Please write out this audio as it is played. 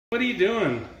What are you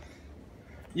doing?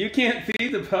 You can't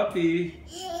feed the puppy.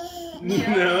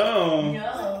 No.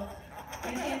 No.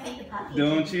 You can't feed the puppy.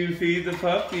 Don't you feed the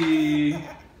puppy.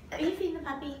 Are you feeding the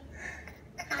puppy?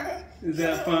 Is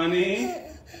that funny?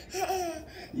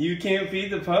 You can't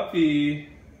feed the puppy.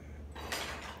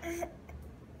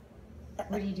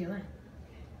 What are you doing?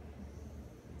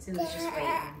 Sulu's just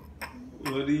waiting.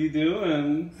 What are you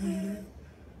doing?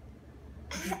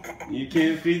 You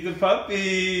can't feed the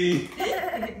puppy.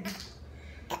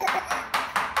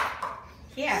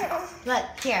 Here. Look,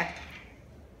 here.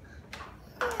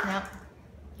 Nope.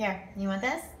 Here. You want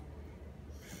this?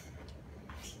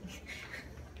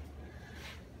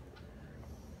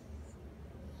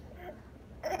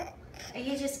 Are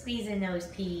you just squeezing those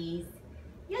peas?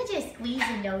 You're just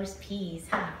squeezing those peas,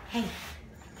 huh? Hey,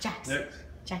 Jax. Next.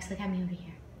 Jax, look at me over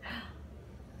here.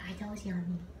 Are those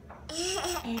yummy?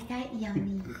 Is that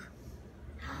yummy?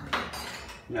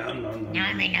 No.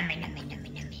 Yummy, yummy, yummy, yummy,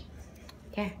 yummy.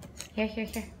 Here.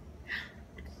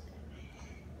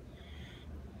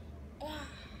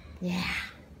 Yeah.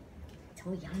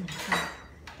 So yummy, huh?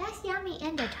 That's yummy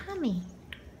in the tummy.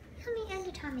 Yummy in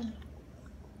the tummy.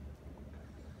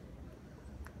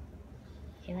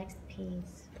 He likes the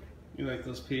peas. You like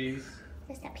those peas?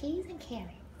 It's the peas and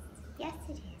carrots. Yes,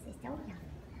 it is. It's so yummy.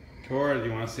 Cora, do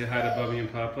you want to say hi to Bubby and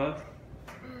Papa?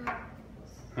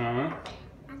 Huh?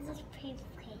 I'm just playing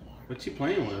Play-Doh. What you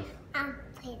playing with?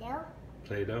 Play-Doh.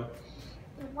 Play-Doh?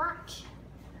 Watch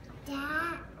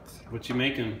that. What you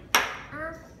making?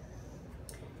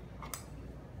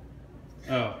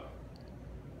 Oh.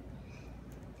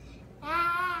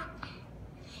 That.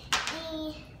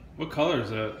 What color is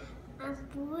that?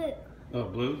 Blue. Oh,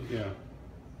 blue? Yeah.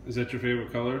 Is that your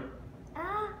favorite color?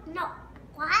 No.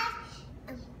 White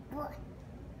and blue.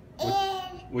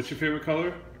 And What's your favorite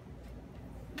color?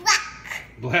 black.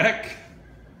 Black?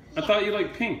 I thought you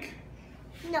liked pink.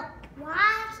 No.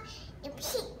 White and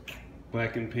pink.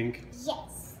 Black and pink?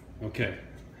 Yes. Okay.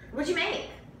 What'd you make?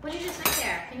 What'd you just make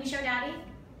there? Can you show Daddy?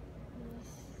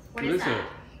 What is that?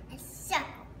 it? A circle.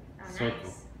 Oh, nice.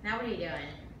 Circle. Now what are you doing?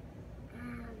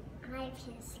 I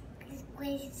can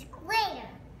square.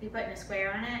 You putting a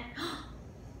square on it?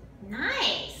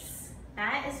 Nice.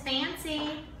 That is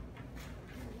fancy.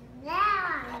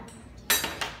 Now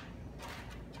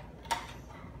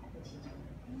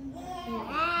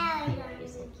You're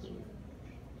so cute.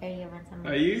 Here, you want some?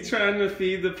 Are you trying to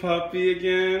feed the puppy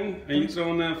again? Are you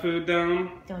throwing that food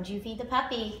down? Don't you feed the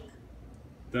puppy.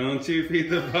 Don't you feed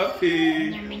the puppy.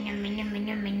 Yummy, yummy, yummy,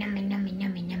 yummy, yummy, yummy, yummy,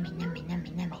 yummy, yummy,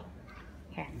 yummy, yummy.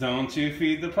 Here. Don't you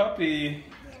feed the puppy.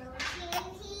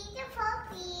 the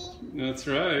puppy. That's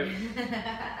right.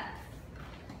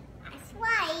 That's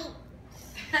right.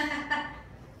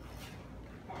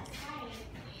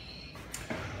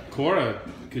 Cora,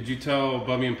 could you tell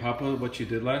Bubby and Papa what you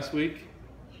did last week?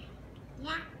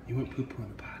 Yeah. You went poop on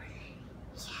the potty.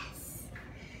 Yes.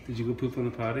 Did you go poop on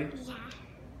the potty? Yeah.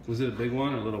 Was it a big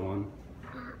one or a little one?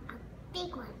 A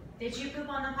big one. Did you poop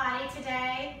on the potty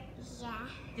today? Yeah.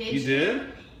 You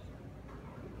did?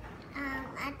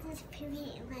 I just put it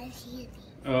in my handy.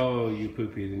 Oh, you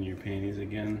poopied in your panties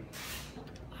again.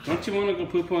 Don't you want to go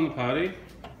poop on the potty?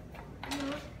 No.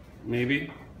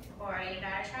 Maybe? Cora, you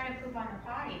gotta try to poop on the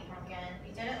potty, pumpkin.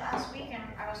 You did it last week and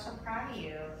I was so proud of you.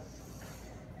 You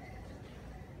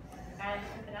gotta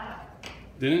poop it up.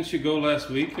 Didn't you go last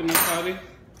week in the potty?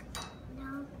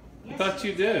 No. I thought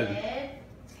you did. Yes,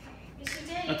 you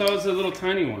did. I thought it was a little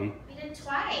tiny one. You did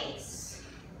twice.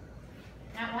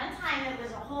 At one time, it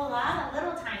was a whole lot of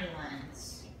little tiny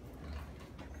ones.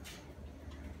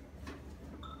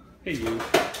 Hey, you.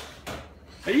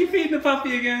 Are you feeding the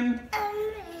puppy again?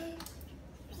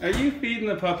 Are you feeding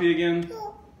the puppy again?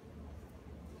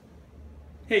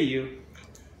 Hey, you.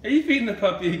 Are you feeding the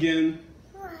puppy again?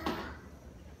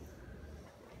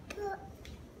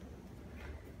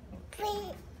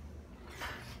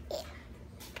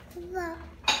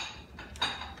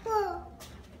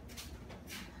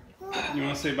 You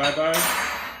want to say bye-bye?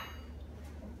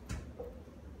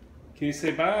 Can you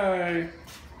say bye?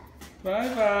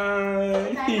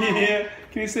 Bye-bye. Bye-bye. Yeah.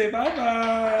 Can you say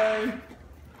bye-bye?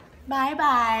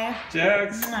 Bye-bye.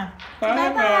 Jax. Mwah.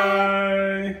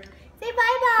 Bye-bye. Say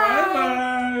bye-bye.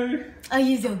 Bye-bye. Oh,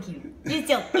 you're so cute. You're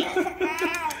so cute.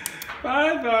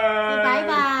 Bye-bye. Say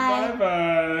bye-bye.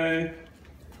 Bye-bye.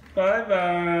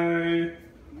 Bye-bye.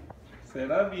 Say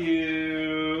love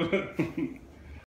you.